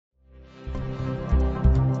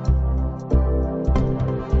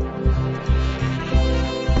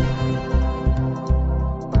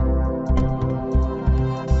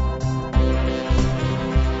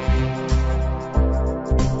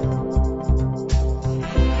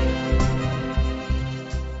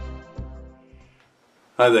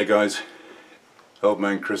Hi there guys, old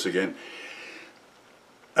man Chris again.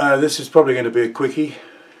 This is probably going to be a quickie.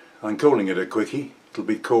 I'm calling it a quickie. It'll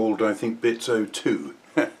be called, I think, Bits-02.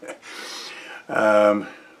 But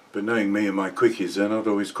knowing me and my quickies, they're not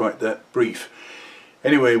always quite that brief.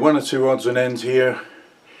 Anyway, one or two odds and ends here.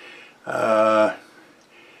 I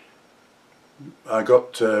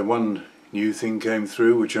got one new thing came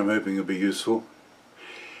through which I'm hoping will be useful.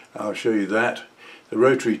 I'll show you that. The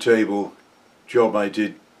rotary table job I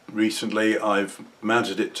did recently, I've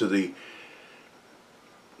mounted it to the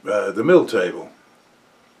mill table,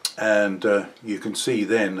 and you can see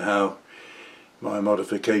then how my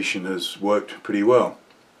modification has worked pretty well.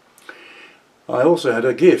 I also had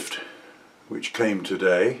a gift which came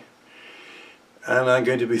today, and I'm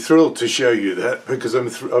going to be thrilled to show you that because I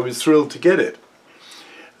was thrilled to get it.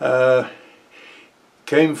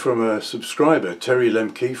 Came from a subscriber, Terry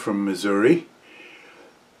Lemke from Missouri.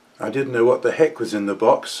 I didn't know what the heck was in the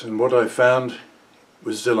box, and what I found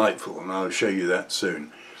was delightful, and I'll show you that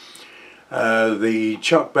soon. The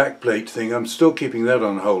chuck backplate thing, I'm still keeping that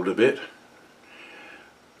on hold a bit,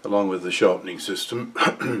 along with the sharpening system,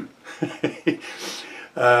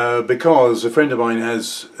 because a friend of mine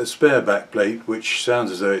has a spare backplate which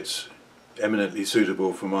sounds as though it's eminently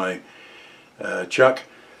suitable for my chuck.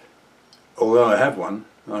 Although I have one,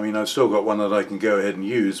 I mean I've still got one that I can go ahead and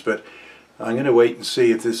use, but I'm going to wait and see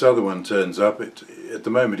if this other one turns up. At the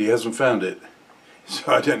moment he hasn't found it,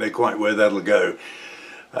 so I don't know quite where that'll go.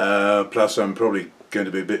 Plus I'm probably going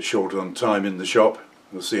to be a bit short on time in the shop.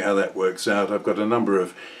 We'll see how that works out. I've got a number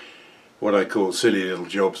of what I call silly little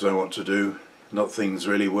jobs I want to do. Not things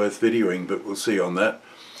really worth videoing, but we'll see on that.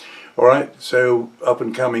 Alright, so up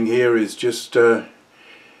and coming here is just a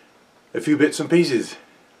few bits and pieces.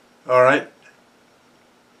 Alright.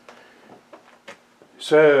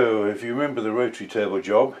 So, if you remember the rotary table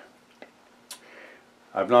job,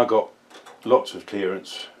 I've now got lots of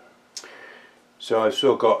clearance. So I've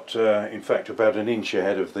still got, in fact, about an inch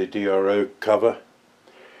ahead of the DRO cover,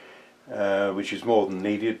 which is more than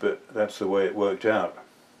needed, but that's the way it worked out.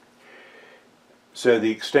 So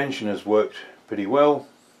the extension has worked pretty well,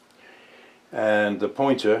 and the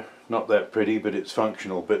pointer, not that pretty, but it's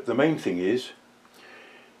functional. But the main thing is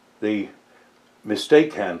the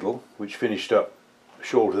mistake handle, which finished up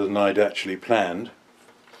shorter than I'd actually planned,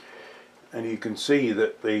 and you can see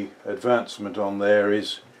that the advancement on there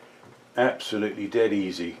is absolutely dead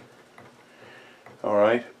easy.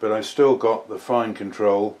 Alright, but I've still got the fine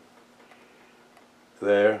control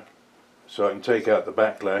there, so I can take out the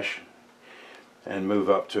backlash and move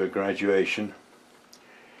up to a graduation.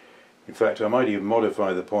 In fact, I might even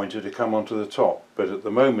modify the pointer to come onto the top, but at the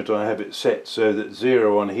moment I have it set so that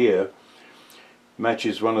 0 on here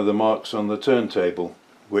matches one of the marks on the turntable,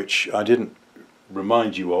 which I didn't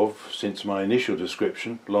remind you of since my initial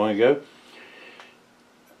description long ago.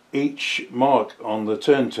 Each mark on the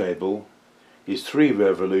turntable is 3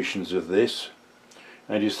 revolutions of this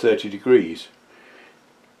and is 30 degrees.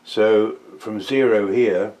 So from 0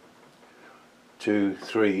 here to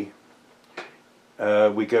 3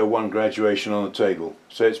 we go 1 graduation on the table.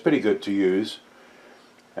 So it's pretty good to use,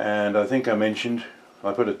 and I think I mentioned,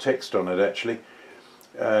 I put a text on it actually,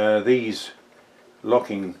 these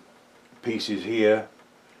locking pieces here,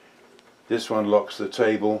 this one locks the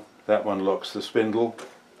table, that one locks the spindle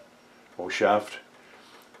or shaft,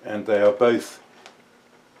 and they both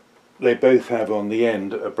have on the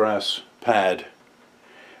end a brass pad.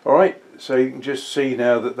 Alright, so you can just see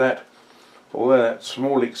now that although that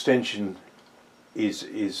small extension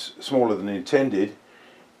is smaller than intended,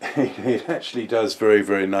 it actually does very,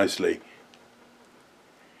 very nicely.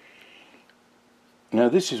 Now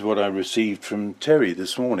this is what I received from Terry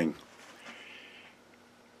this morning.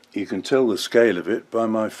 You can tell the scale of it by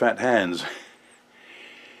my fat hands.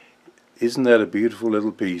 Isn't that a beautiful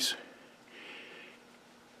little piece?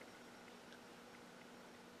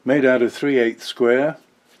 Made out of 3/8 square,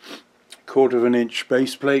 1/4 of an inch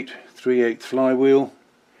base plate, 3/8 flywheel,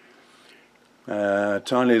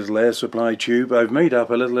 tiny little air supply tube. I've made up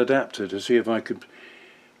a little adapter to see if I could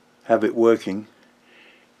have it working.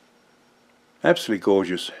 Absolutely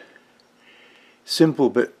gorgeous.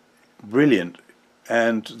 Simple but brilliant,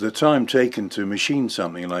 and the time taken to machine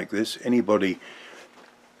something like this, anybody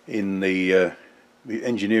in the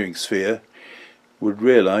engineering sphere would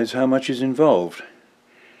realize how much is involved.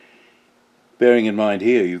 Bearing in mind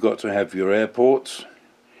here you've got to have your air ports,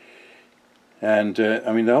 and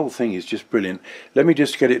I mean the whole thing is just brilliant. Let me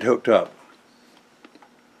just get it hooked up.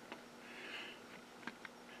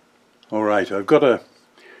 Alright, I've got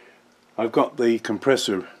the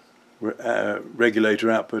compressor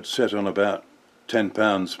regulator output set on about 10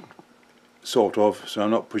 pounds sort of, so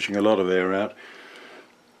I'm not pushing a lot of air out.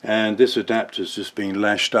 And this adapter's just been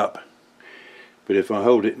lashed up, but if I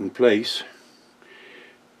hold it in place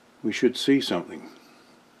we should see something.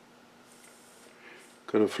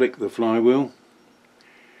 Got to flick the flywheel,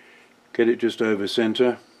 get it just over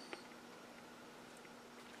centre.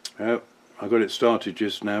 Oh, I got it started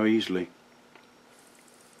just now easily.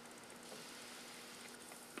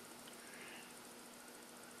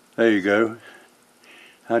 There you go.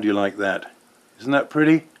 How do you like that? Isn't that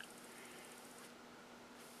pretty?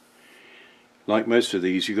 Like most of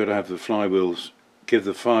these, you've got to have the flywheels, give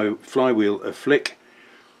the flywheel a flick,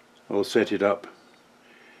 or set it up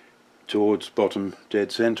towards bottom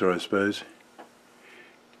dead centre, I suppose.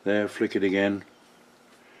 There, flick it again,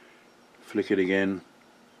 flick it again.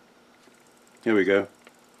 Here we go.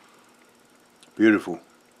 Beautiful.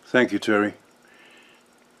 Thank you, Terry.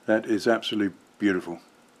 That is absolutely beautiful.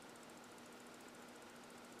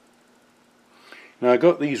 Now I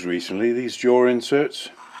got these recently, these jaw inserts,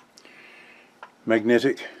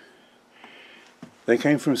 magnetic. They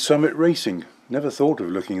came from Summit Racing. Never thought of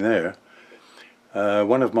looking there.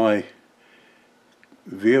 One of my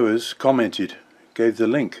viewers commented, gave the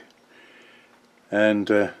link,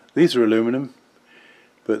 and these are aluminum,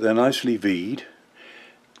 but they're nicely V'd.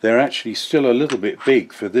 They're actually still a little bit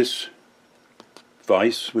big for this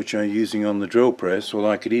vise which I'm using on the drill press,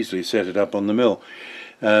 although I could easily set it up on the mill.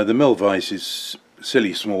 The mill vise is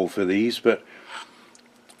silly small for these, but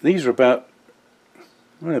these are about,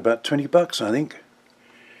 well, about 20 bucks I think.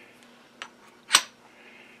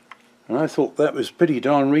 And I thought that was pretty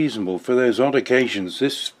darn reasonable for those odd occasions.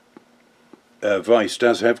 This vise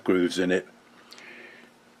does have grooves in it.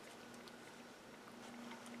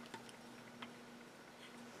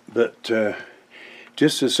 But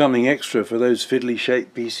just as something extra for those fiddly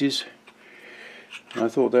shaped pieces, I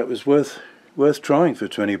thought that was worth trying for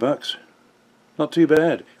 20 bucks. Not too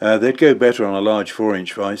bad. They'd go better on a large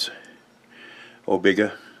 4-inch vise, or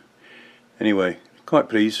bigger. Anyway, quite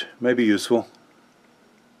pleased, maybe useful.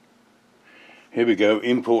 Here we go,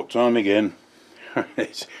 import time again.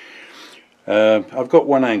 I've got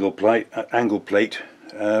one angle plate,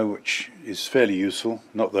 which is fairly useful.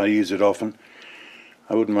 Not that I use it often.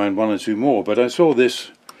 I wouldn't mind one or two more, but I saw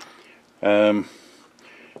this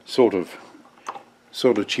sort of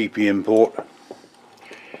cheapy import.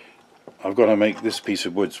 I've got to make this piece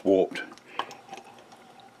of wood's warped.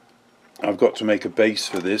 I've got to make a base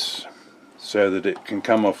for this so that it can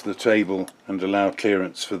come off the table and allow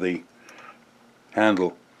clearance for the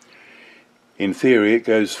handle. In theory it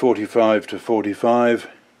goes 45 to 45.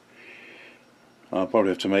 I'll probably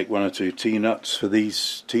have to make one or two T-nuts for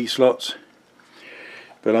these T-slots,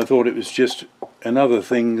 but I thought it was just another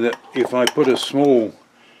thing that if I put a small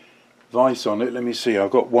vise on it, let me see,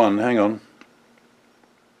 I've got one, hang on.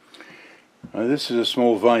 Now, this is a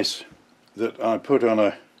small vise that I put on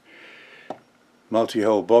a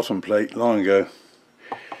multi-hole bottom plate long ago,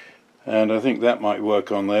 and I think that might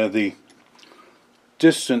work on there. The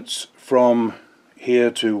distance from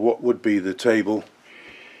here to what would be the table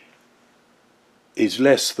is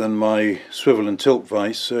less than my swivel and tilt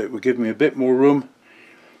vise, so it would give me a bit more room,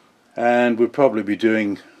 and would probably be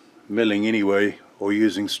doing milling anyway or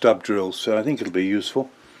using stub drills, so I think it'll be useful.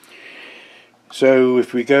 So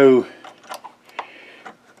if we go,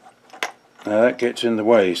 that gets in the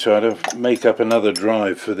way, so I'd have to make up another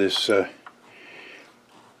drive for this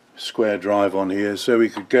square drive on here, so we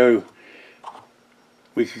could go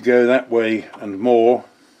that way and more,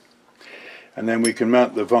 and then we can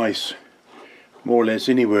mount the vise more or less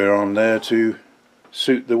anywhere on there to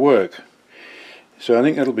suit the work. So I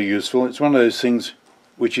think that'll be useful. It's one of those things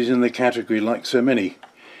which is in the category, like so many,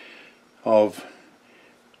 of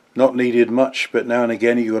not needed much, but now and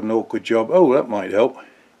again you got an awkward job. Oh, that might help.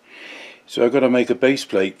 So I've got to make a base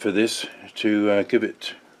plate for this to give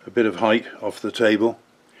it a bit of height off the table.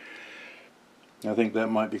 I think that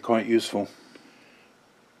might be quite useful.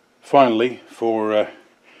 Finally, for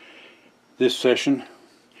this session,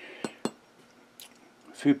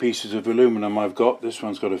 a few pieces of aluminum I've got. This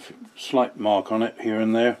one's got a slight mark on it here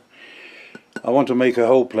and there. I want to make a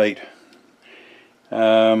whole plate,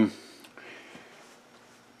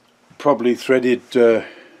 probably threaded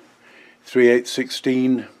 3/8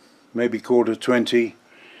 16, maybe 1/4 20,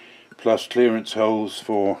 plus clearance holes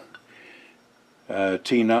for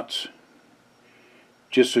T-nuts,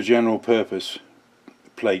 just a general purpose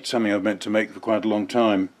plate, something I've meant to make for quite a long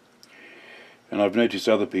time, and I've noticed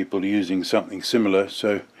other people using something similar,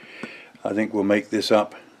 so I think we'll make this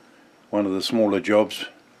up one of the smaller jobs.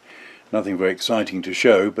 Nothing very exciting to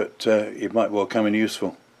show, but it might well come in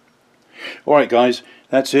useful. Alright guys,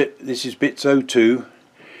 that's it. This is Bits-02.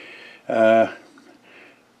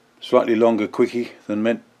 Slightly longer quickie than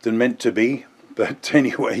meant to be, but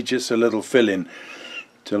anyway, just a little fill-in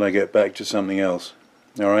till I get back to something else.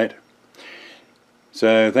 Alright,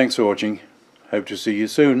 so thanks for watching, hope to see you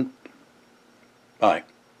soon, bye.